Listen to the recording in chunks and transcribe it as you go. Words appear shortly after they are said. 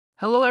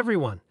Hello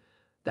everyone.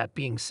 That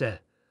being said,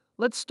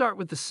 let's start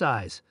with the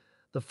size.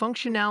 The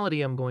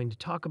functionality I'm going to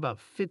talk about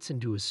fits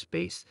into a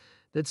space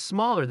that's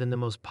smaller than the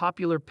most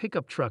popular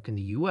pickup truck in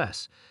the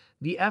US,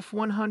 the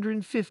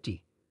F-150.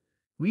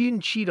 We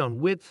didn't cheat on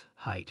width,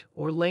 height,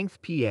 or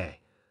length PA.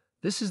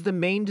 This is the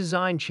main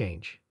design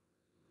change.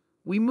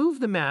 We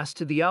moved the mass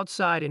to the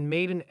outside and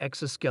made an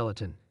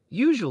exoskeleton.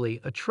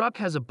 Usually, a truck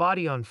has a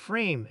body on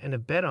frame and a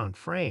bed on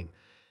frame,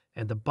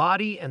 and the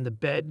body and the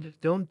bed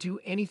don't do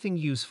anything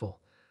useful.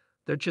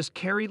 They're just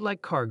carried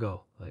like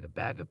cargo, like a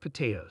bag of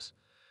potatoes.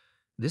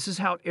 This is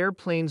how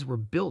airplanes were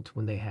built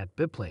when they had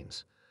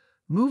biplanes.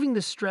 Moving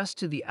the stress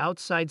to the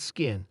outside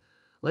skin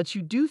lets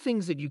you do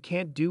things that you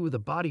can't do with a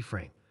body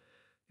frame.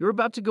 You're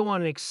about to go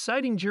on an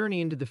exciting journey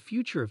into the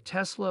future of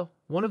Tesla,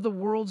 one of the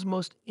world's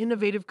most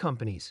innovative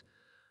companies.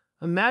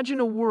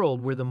 Imagine a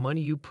world where the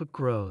money you put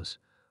grows.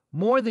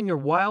 More than your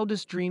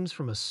wildest dreams,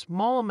 from a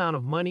small amount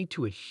of money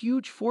to a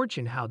huge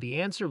fortune. How the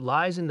answer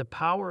lies in the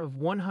power of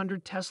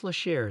 100 Tesla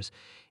shares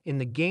in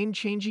the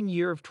game-changing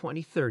year of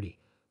 2030.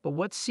 But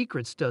what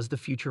secrets does the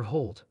future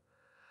hold?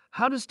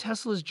 How does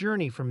Tesla's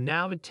journey from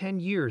now to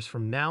 10 years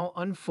from now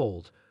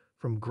unfold,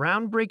 from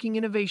groundbreaking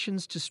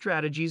innovations to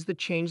strategies that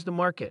change the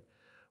market?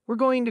 We're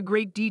going into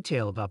great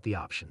detail about the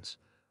options.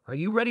 Are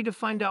you ready to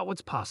find out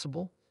what's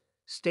possible?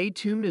 Stay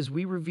tuned as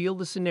we reveal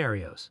the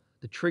scenarios,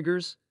 the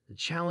triggers, the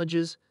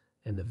challenges,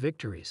 and the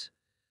victories.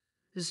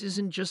 This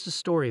isn't just a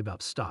story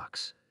about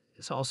stocks.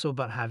 It's also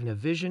about having a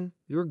vision,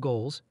 your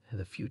goals, and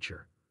the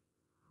future.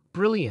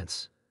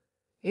 Brilliance.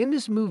 In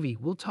this movie,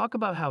 we'll talk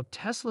about how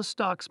Tesla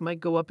stocks might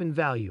go up in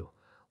value,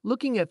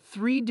 looking at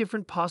 3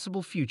 different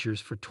possible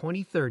futures for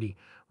 2030,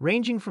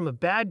 ranging from a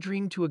bad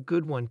dream to a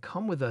good one.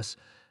 Come with us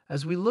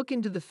as we look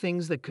into the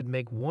things that could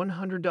make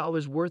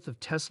 $100 worth of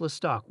Tesla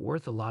stock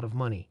worth a lot of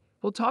money.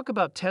 We'll talk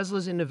about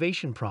Tesla's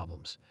innovation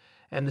problems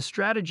and the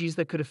strategies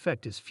that could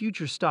affect its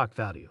future stock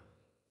value.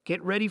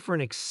 Get ready for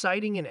an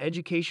exciting and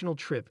educational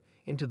trip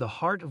into the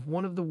heart of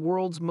one of the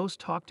world's most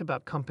talked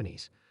about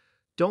companies.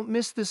 Don't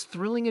miss this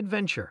thrilling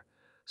adventure.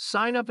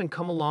 Sign up and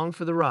come along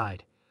for the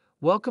ride.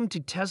 Welcome to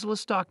Tesla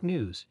Stock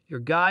News,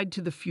 your guide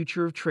to the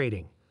future of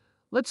trading.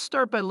 Let's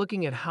start by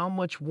looking at how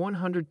much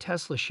 100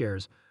 Tesla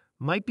shares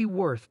might be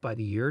worth by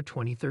the year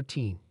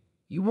 2013.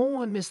 You won't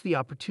want to miss the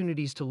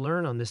opportunities to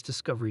learn on this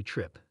discovery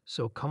trip,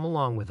 so come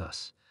along with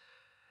us.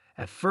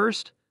 At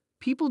first,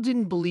 people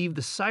didn't believe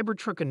the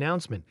Cybertruck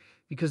announcement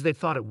because they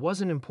thought it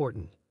wasn't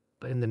important.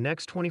 But in the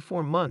next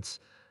 24 months,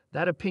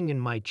 that opinion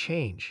might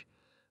change.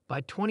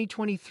 By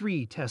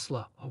 2023,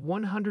 Tesla, a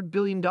 $100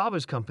 billion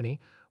company,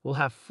 will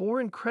have 4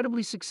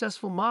 incredibly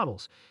successful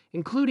models,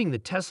 including the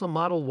Tesla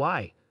Model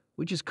Y,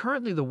 which is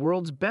currently the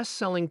world's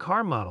best-selling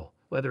car model,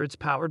 whether it's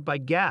powered by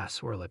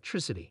gas or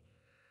electricity.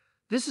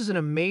 This is an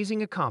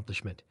amazing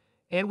accomplishment,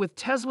 and with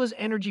Tesla's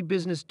energy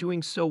business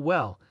doing so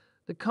well,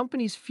 the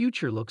company's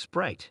future looks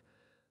bright.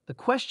 The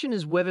question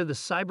is whether the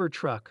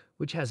Cybertruck,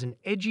 which has an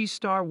edgy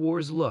Star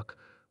Wars look,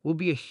 will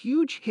be a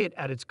huge hit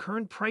at its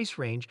current price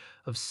range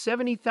of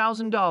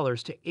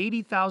 $70,000 to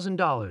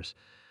 $80,000.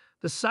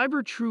 The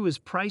Cybertruck is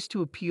priced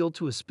to appeal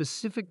to a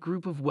specific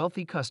group of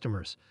wealthy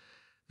customers.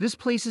 This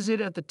places it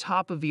at the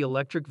top of the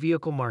electric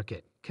vehicle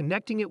market,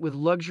 connecting it with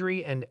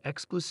luxury and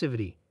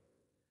exclusivity.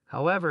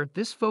 However,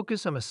 this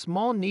focus on a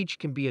small niche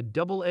can be a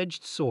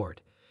double-edged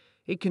sword.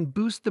 It can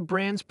boost the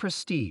brand's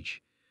prestige,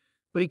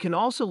 but it can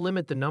also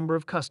limit the number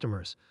of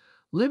customers,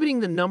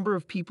 limiting the number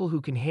of people who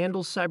can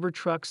handle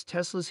Cybertrucks.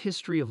 Tesla's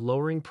history of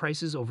lowering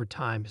prices over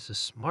time is a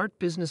smart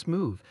business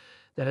move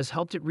that has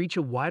helped it reach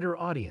a wider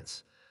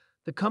audience.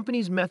 The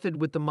company's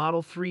method with the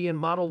Model 3 and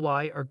Model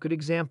Y are good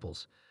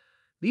examples.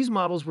 These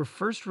models were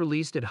first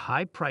released at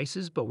high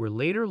prices but were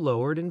later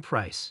lowered in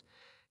price.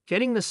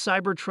 Getting the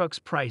Cybertruck's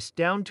price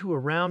down to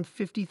around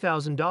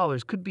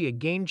 $50,000 could be a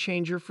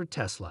game-changer for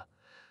Tesla.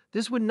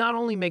 This would not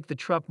only make the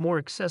truck more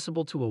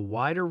accessible to a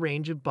wider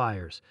range of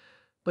buyers,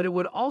 but it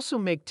would also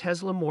make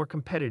Tesla more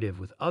competitive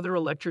with other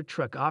electric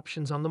truck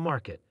options on the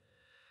market.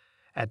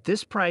 At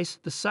this price,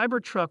 the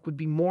Cybertruck would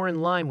be more in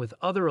line with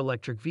other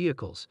electric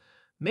vehicles,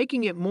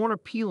 making it more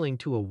appealing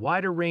to a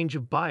wider range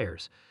of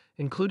buyers,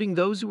 including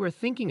those who are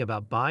thinking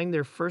about buying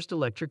their first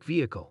electric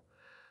vehicle.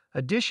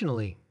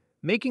 Additionally,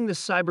 making the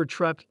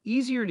Cybertruck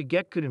easier to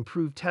get could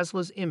improve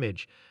Tesla's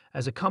image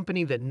as a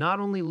company that not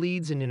only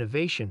leads in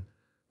innovation,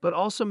 but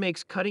also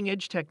makes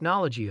cutting-edge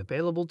technology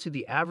available to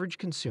the average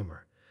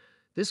consumer.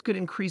 This could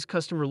increase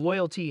customer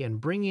loyalty and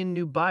bring in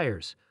new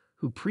buyers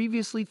who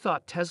previously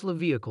thought Tesla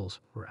vehicles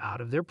were out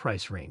of their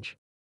price range.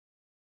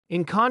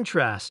 In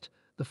contrast,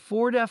 the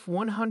Ford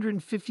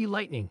F-150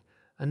 Lightning,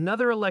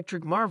 another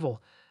electric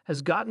marvel,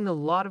 has gotten a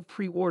lot of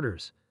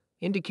pre-orders,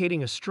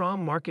 indicating a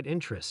strong market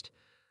interest.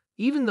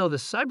 Even though the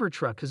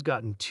Cybertruck has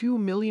gotten 2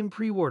 million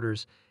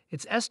pre-orders,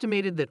 it's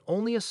estimated that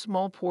only a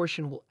small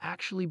portion will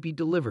actually be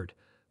delivered,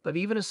 but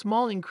even a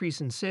small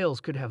increase in sales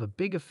could have a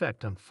big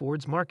effect on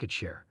Ford's market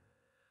share.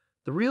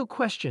 The real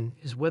question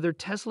is whether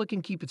Tesla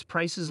can keep its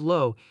prices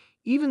low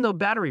even though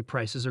battery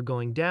prices are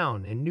going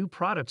down and new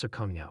products are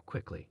coming out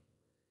quickly.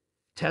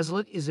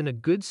 Tesla is in a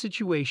good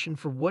situation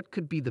for what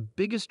could be the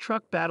biggest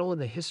truck battle in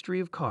the history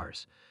of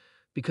cars.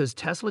 Because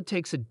Tesla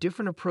takes a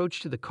different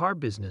approach to the car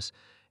business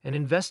and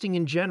investing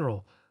in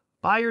general,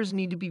 buyers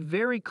need to be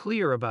very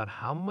clear about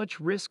how much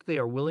risk they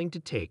are willing to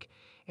take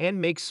and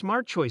make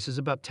smart choices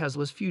about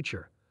Tesla's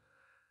future.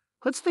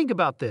 Let's think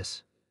about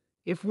this.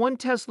 If one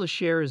Tesla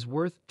share is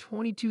worth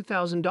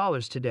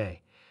 $22,000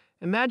 today,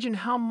 imagine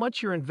how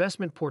much your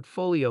investment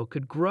portfolio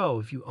could grow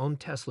if you own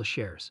Tesla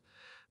shares.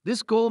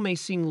 This goal may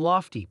seem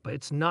lofty, but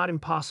it's not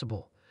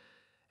impossible.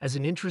 As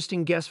an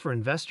interesting guess for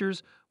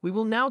investors, we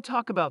will now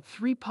talk about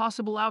three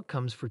possible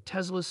outcomes for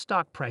Tesla's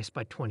stock price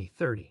by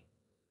 2030.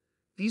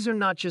 These are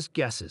not just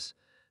guesses.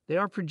 They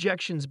are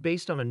projections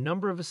based on a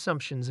number of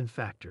assumptions and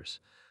factors.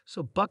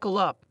 So buckle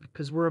up,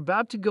 because we're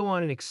about to go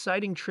on an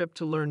exciting trip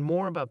to learn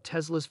more about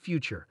Tesla's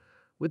future,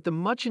 with the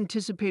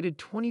much-anticipated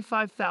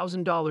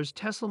 $25,000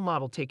 Tesla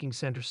model taking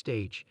center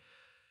stage.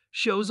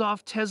 Shows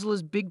off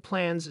Tesla's big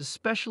plans,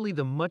 especially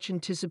the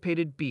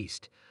much-anticipated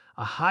Beast,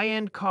 a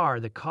high-end car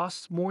that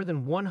costs more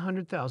than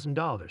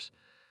 $100,000.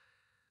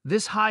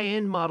 This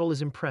high-end model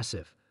is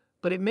impressive,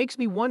 but it makes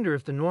me wonder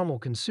if the normal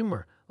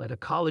consumer, like a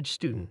college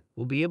student,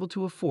 will be able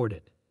to afford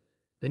it.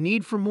 The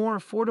need for more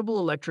affordable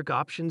electric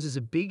options is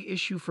a big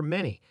issue for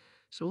many,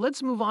 so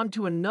let's move on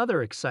to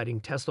another exciting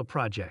Tesla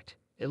project.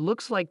 It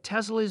looks like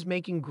Tesla is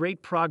making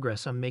great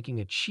progress on making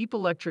a cheap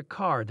electric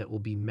car that will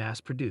be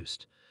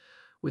mass-produced.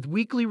 With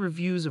weekly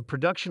reviews of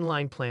production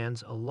line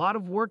plans, a lot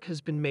of work has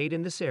been made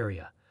in this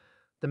area.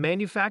 The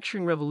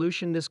manufacturing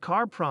revolution this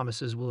car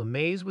promises will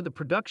amaze with a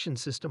production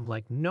system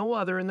like no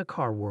other in the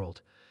car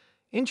world.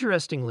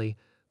 Interestingly,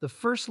 the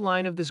first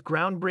line of this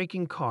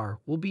groundbreaking car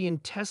will be in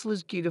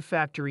Tesla's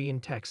Gigafactory in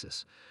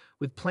Texas,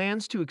 with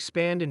plans to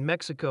expand in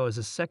Mexico as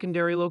a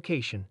secondary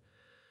location.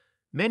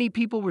 Many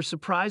people were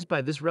surprised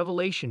by this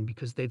revelation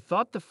because they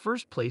thought the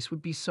first place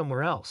would be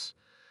somewhere else.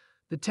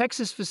 The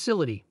Texas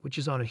facility, which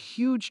is on a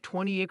huge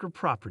 20-acre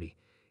property,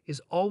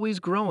 is always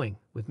growing,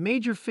 with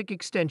major FIC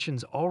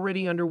extensions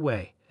already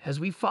underway. As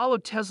we follow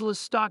Tesla's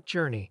stock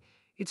journey,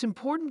 it's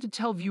important to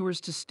tell viewers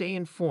to stay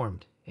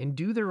informed and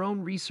do their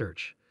own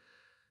research.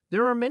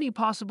 There are many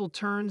possible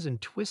turns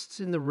and twists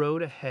in the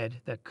road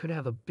ahead that could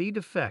have a big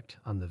effect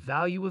on the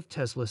value of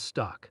Tesla's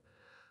stock.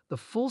 The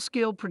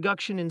full-scale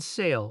production and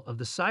sale of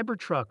the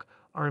Cybertruck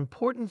are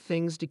important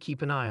things to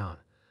keep an eye on.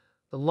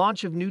 The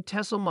launch of new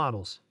Tesla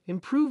models,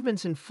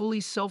 improvements in fully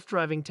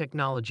self-driving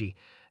technology,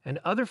 and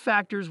other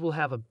factors will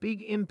have a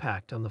big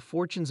impact on the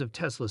fortunes of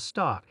Tesla's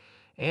stock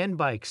and,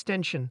 by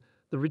extension,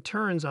 the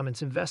returns on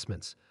its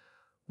investments.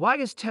 Why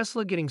is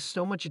Tesla getting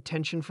so much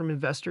attention from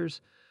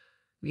investors?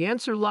 The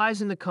answer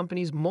lies in the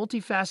company's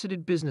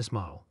multifaceted business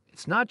model.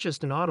 It's not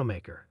just an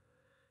automaker.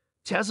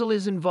 Tesla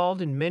is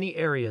involved in many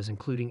areas,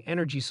 including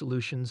energy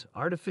solutions,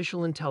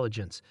 artificial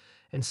intelligence,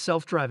 and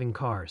self-driving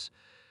cars.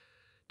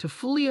 To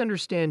fully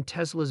understand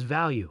Tesla's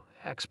value,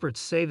 experts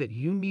say that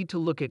you need to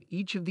look at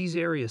each of these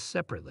areas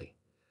separately.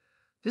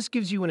 This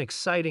gives you an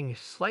exciting,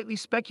 slightly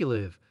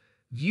speculative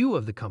view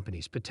of the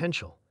company's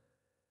potential.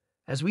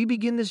 As we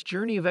begin this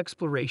journey of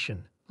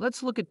exploration,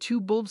 let's look at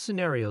two bold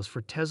scenarios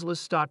for Tesla's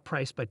stock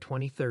price by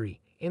 2030.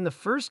 In the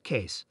first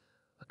case,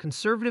 a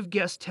conservative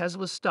guess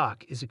Tesla's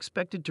stock is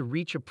expected to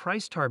reach a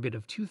price target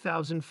of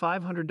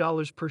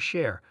 $2,500 per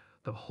share,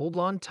 but hold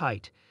on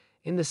tight.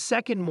 In the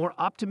second, more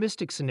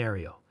optimistic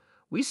scenario,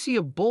 we see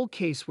a bull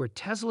case where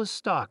Tesla's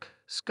stock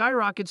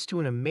skyrockets to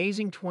an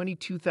amazing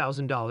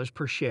 $22,000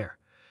 per share.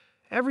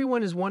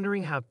 Everyone is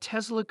wondering how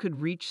Tesla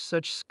could reach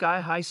such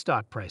sky-high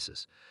stock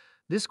prices.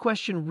 This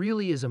question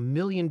really is a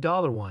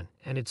million-dollar one,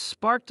 and it's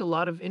sparked a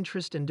lot of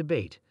interest and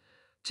debate.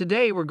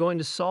 Today, we're going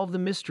to solve the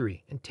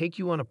mystery and take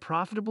you on a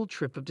profitable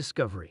trip of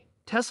discovery.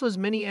 Tesla's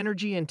many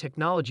energy and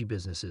technology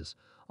businesses,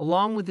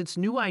 along with its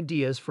new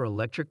ideas for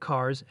electric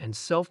cars and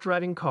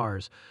self-driving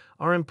cars,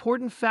 are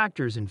important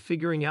factors in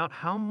figuring out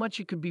how much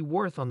it could be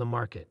worth on the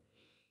market.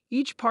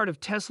 Each part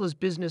of Tesla's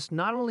business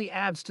not only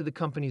adds to the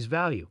company's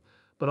value,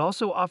 but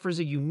also offers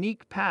a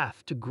unique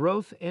path to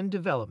growth and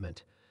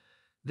development.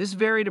 This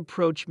varied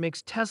approach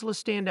makes Tesla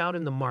stand out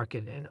in the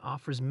market and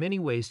offers many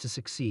ways to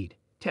succeed.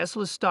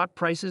 Tesla's stock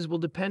prices will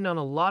depend on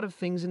a lot of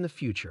things in the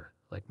future,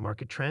 like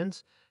market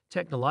trends,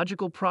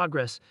 technological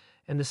progress,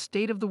 and the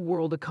state of the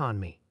world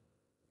economy.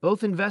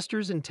 Both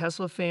investors and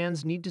Tesla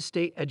fans need to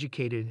stay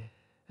educated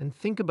and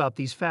think about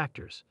these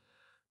factors.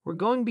 We're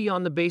going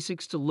beyond the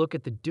basics to look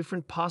at the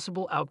different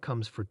possible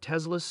outcomes for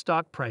Tesla's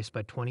stock price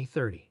by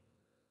 2030.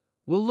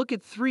 We'll look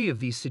at three of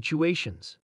these situations.